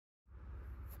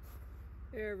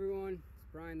Hey everyone, it's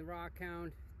Brian the Rock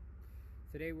Hound.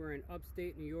 Today we're in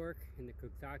upstate New York in the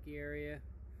Coxsackie area.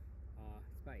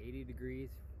 It's about 80 degrees,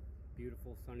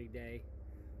 beautiful sunny day.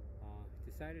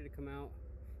 Decided to come out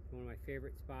to one of my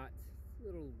favorite spots. It's a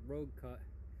little road cut,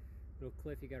 little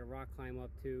cliff you got to rock climb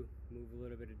up to, move a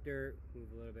little bit of dirt, move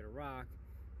a little bit of rock.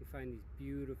 You find these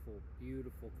beautiful,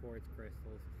 beautiful quartz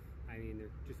crystals. I mean,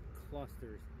 they're just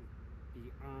clusters.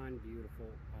 Beyond beautiful.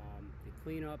 They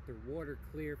clean up, they're water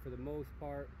clear for the most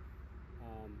part.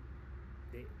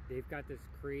 They've got this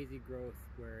crazy growth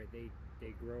where they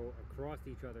grow across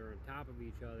each other, on top of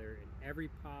each other, in every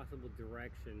possible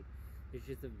direction. It's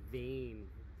just a vein.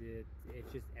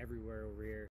 It's just everywhere over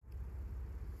here.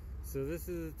 So this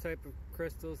is the type of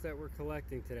crystals that we're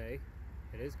collecting today.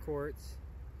 It is quartz.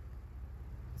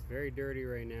 It's very dirty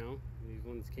right now. These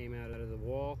ones came out of the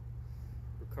wall.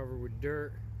 We're covered with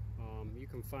dirt. You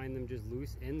can find them just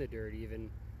loose in the dirt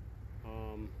even.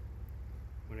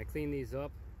 When I clean these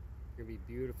up, they're gonna be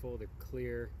beautiful, they're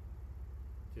clear.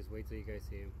 Just wait till you guys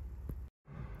see them.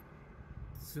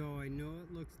 So I know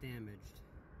it looks damaged,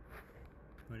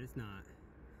 but it's not.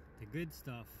 The good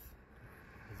stuff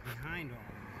is behind all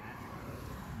of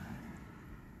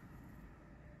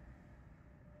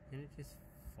that. And it just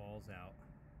falls out.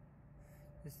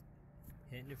 Just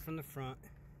hitting it from the front,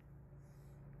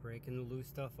 breaking the loose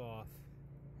stuff off,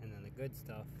 and then the good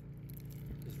stuff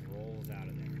just rolls out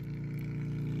of there.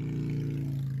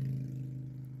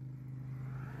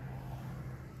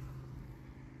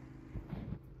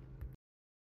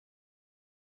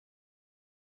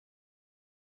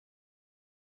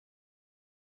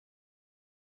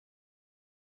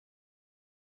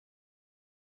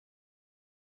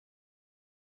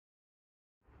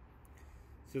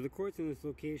 So the quartz in this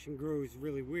location grows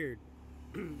really weird.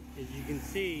 As you can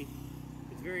see,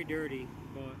 it's very dirty,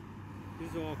 but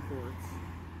this is all quartz.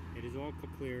 It is all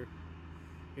clear.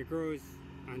 It grows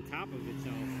on top of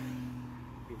itself.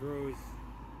 It grows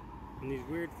in these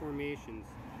weird formations.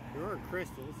 There are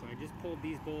crystals. I just pulled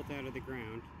these both out of the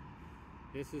ground.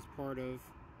 This is part of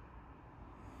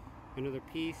another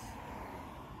piece.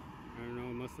 I don't know,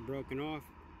 it must have broken off.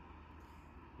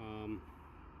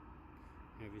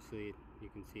 Obviously you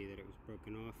can see that it was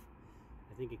broken off.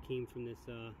 I think it came from this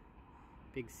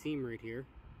big seam right here.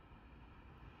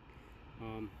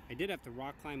 I did have to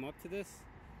rock climb up to this,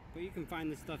 but you can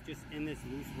find this stuff just in this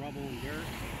loose rubble and dirt.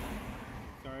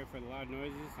 Sorry for the loud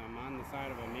noises. I'm on the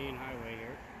side of a main highway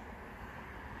here.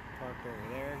 Parked over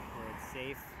there where it's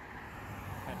safe.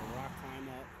 Had to rock climb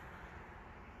up.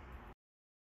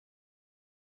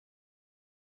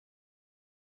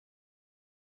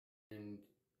 And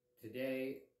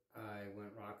today I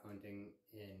went rock hunting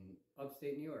in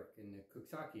upstate New York in the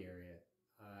Coxsackie area.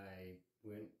 I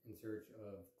went in search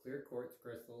of clear quartz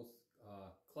crystals,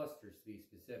 clusters to be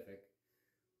specific.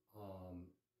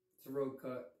 It's a road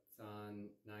cut. It's on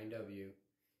 9W.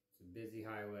 It's a busy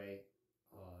highway.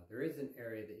 There is an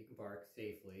area that you can park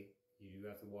safely. You do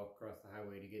have to walk across the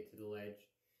highway to get to the ledge.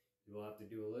 You will have to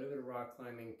do a little bit of rock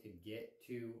climbing to get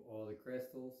to all the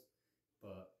crystals,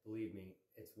 but believe me,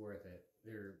 it's worth it.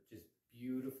 They're just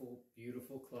beautiful,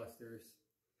 beautiful clusters.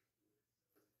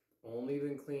 Only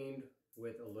been cleaned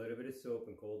with a little bit of soap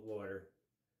and cold water.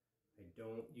 I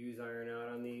don't use iron out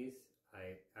on these.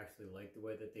 I actually like the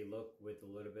way that they look with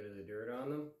a little bit of the dirt on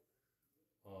them.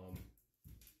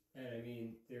 And I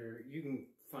mean, you can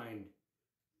find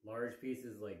large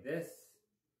pieces like this.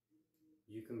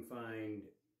 You can find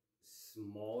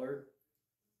smaller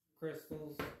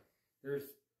crystals. There's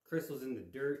crystals in the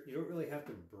dirt. You don't really have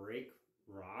to break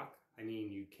rock. I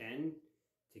mean, you can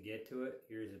to get to it.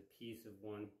 Here's a piece of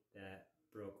one that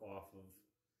broke off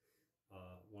of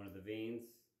one of the veins.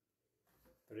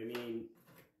 But I mean,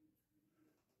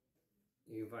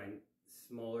 you can find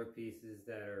smaller pieces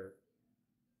that are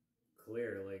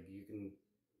clear. Like, you can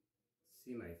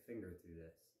see my finger through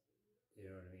this. You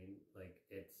know what I mean? Like,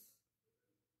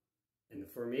 and the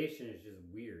formation is just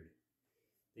weird.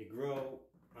 They grow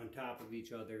on top of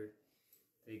each other.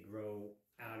 They grow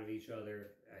out of each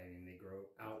other. I mean, they grow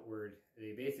outward.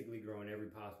 They basically grow in every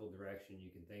possible direction you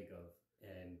can think of.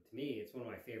 And to me, it's one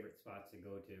of my favorite spots to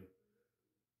go to.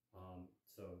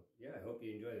 So yeah, I hope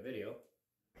you enjoy the video.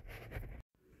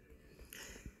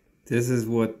 This is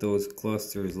what those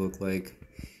clusters look like.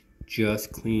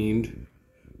 Just cleaned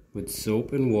with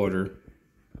soap and water.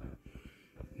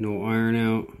 No iron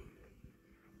out.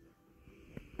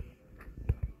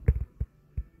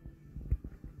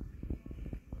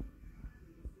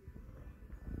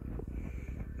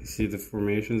 You see the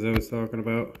formations I was talking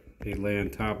about? They lay on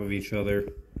top of each other.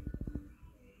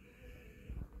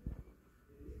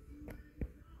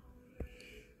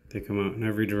 They come out in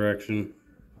every direction.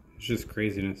 It's just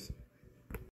craziness.